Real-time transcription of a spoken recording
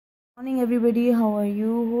Morning everybody, how are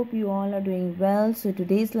you? Hope you all are doing well. So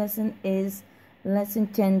today's lesson is lesson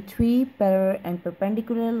 10.3, parallel and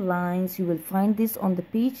perpendicular lines. You will find this on the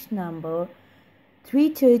page number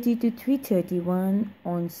 330 to 331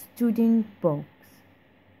 on student books.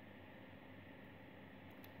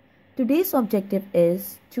 Today's objective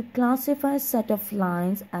is to classify a set of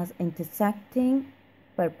lines as intersecting,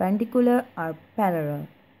 perpendicular or parallel.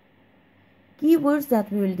 Keywords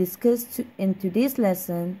that we will discuss in today's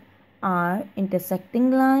lesson are intersecting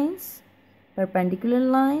lines, perpendicular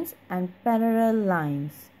lines and parallel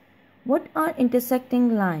lines. What are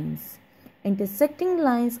intersecting lines? Intersecting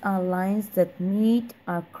lines are lines that meet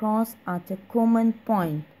or cross at a common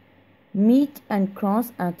point. Meet and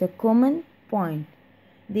cross at a common point.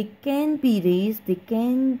 They can be rays, they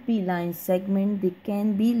can be line segment, they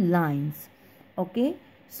can be lines. Okay,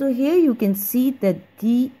 so here you can see that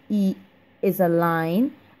DE is a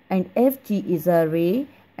line and FG is a ray,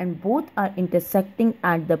 and both are intersecting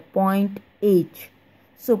at the point H.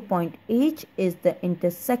 So point H is the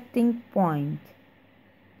intersecting point.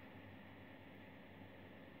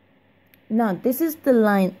 Now this is the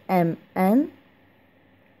line MN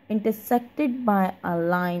intersected by a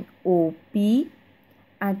line OP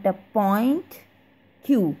at a point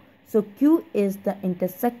Q. So Q is the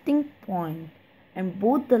intersecting point and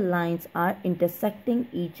both the lines are intersecting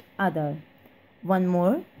each other. One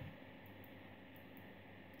more.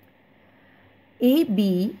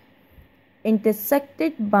 AB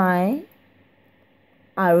intersected by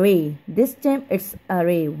a ray. This time it's a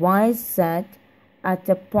ray YZ at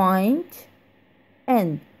a point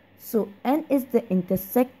N. So N is the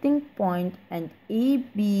intersecting point and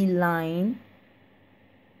AB line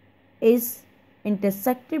is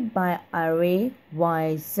intersected by a ray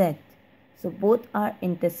YZ. So both are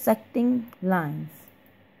intersecting lines.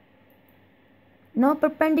 Now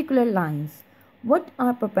perpendicular lines. What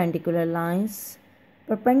are perpendicular lines?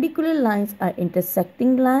 Perpendicular lines are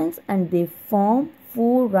intersecting lines and they form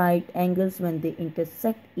four right angles when they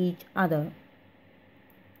intersect each other.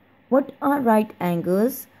 What are right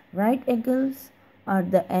angles? Right angles are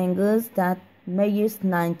the angles that measures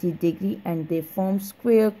 90 degrees and they form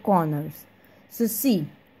square corners. So see,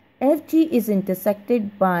 FG is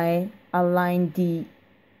intersected by a line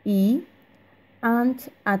DE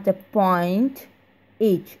and at a point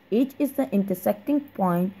H. H is the intersecting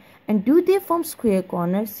point, and do they form square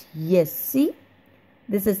corners? Yes. See,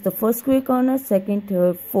 this is the first square corner, second,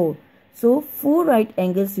 third, fourth. So four right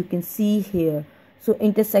angles you can see here. So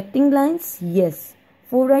intersecting lines, yes.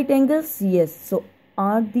 Four right angles, yes. So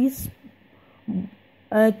are these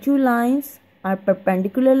two lines are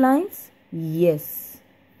perpendicular lines? Yes.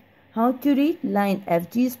 How to read? Line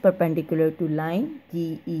FG is perpendicular to line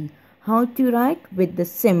DE. How to write? With the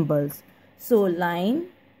symbols. So line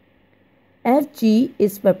FG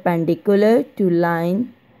is perpendicular to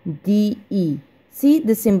line DE. See,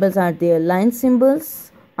 the symbols are there. Line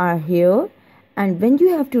symbols are here. And when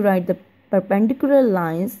you have to write the perpendicular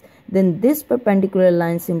lines, then this perpendicular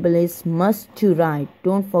line symbol is must to write.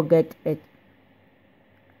 Don't forget it.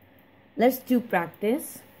 Let's do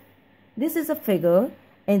practice. This is a figure.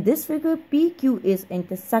 In this figure, PQ is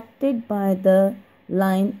intersected by the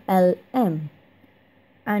line LM.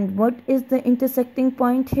 And what is the intersecting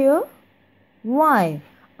point here? Y.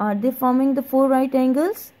 Are they forming the four right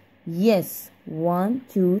angles? Yes. 1,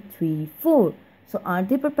 2, 3, 4. So are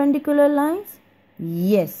they perpendicular lines?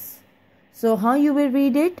 Yes. So how you will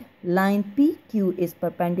read it? Line PQ is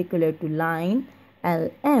perpendicular to line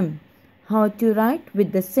LM. How to write?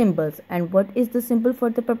 With the symbols. And what is the symbol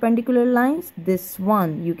for the perpendicular lines? This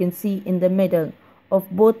one you can see in the middle of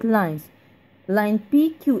both lines. Line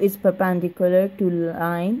PQ is perpendicular to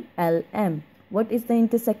line LM. What is the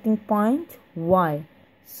intersecting point? Y.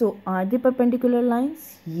 So are they perpendicular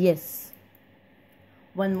lines? Yes.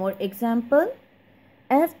 One more example.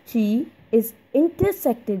 FG is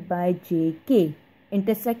intersected by JK.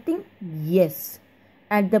 Intersecting? Yes.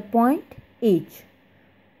 At the point H.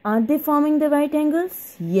 Are they forming the right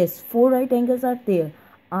angles? Yes. Four right angles are there.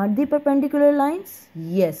 Are they perpendicular lines?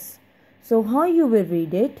 Yes. So how you will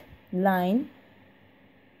read it? Line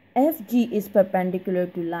FG is perpendicular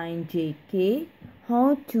to line JK.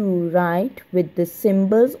 How to write? With the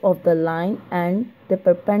symbols of the line and the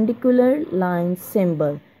perpendicular line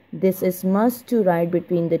symbol. This is must to write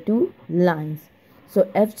between the two lines. So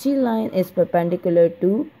FG line is perpendicular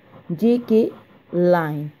to JK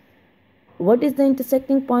line. What is the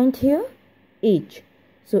intersecting point here? H.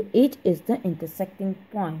 So H is the intersecting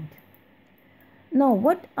point. Now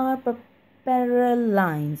what are parallel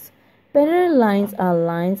lines? Parallel lines are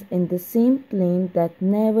lines in the same plane that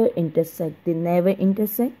never intersect. They never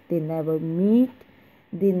intersect, they never meet,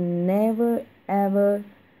 they never ever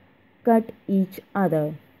cut each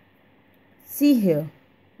other. See here,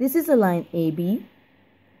 this is a line AB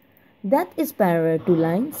that is parallel to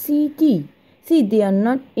line CD. See, they are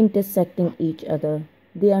not intersecting each other.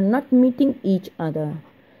 They are not meeting each other.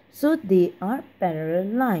 So they are parallel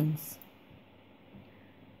lines.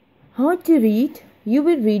 How to read? You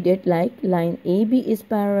will read it like line AB is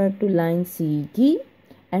parallel to line CD,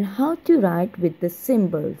 and how to write with the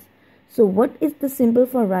symbols. So what is the symbol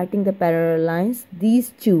for writing the parallel lines?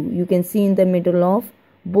 These two you can see in the middle of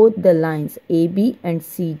both the lines AB and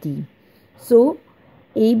CD. So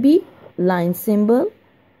AB line symbol,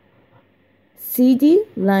 CD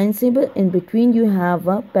line symbol, in between you have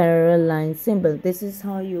a parallel line symbol. This is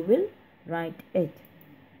how you will write it.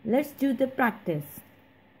 Let's do the practice.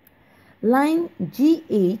 Line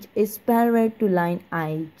GH is parallel to line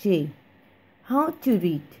IJ. How to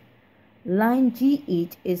read? Line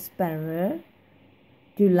GH is parallel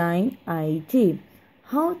to line IJ.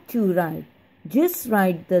 How to write? Just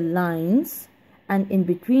write the lines, and in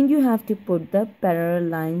between you have to put the parallel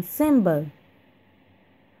line symbol.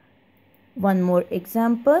 One more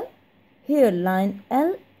example. Here line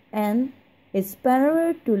LN is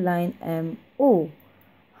parallel to line MO.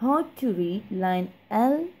 How to read? Line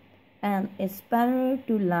LN is parallel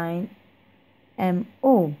to line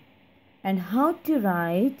MO. And how to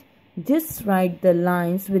write? Just write the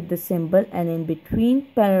lines with the symbol, and in between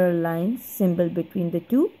parallel lines symbol between the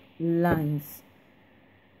two lines.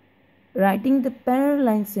 Writing the parallel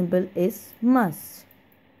line symbol is must.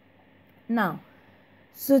 Now,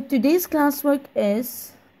 so today's classwork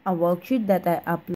is a worksheet that I uploaded.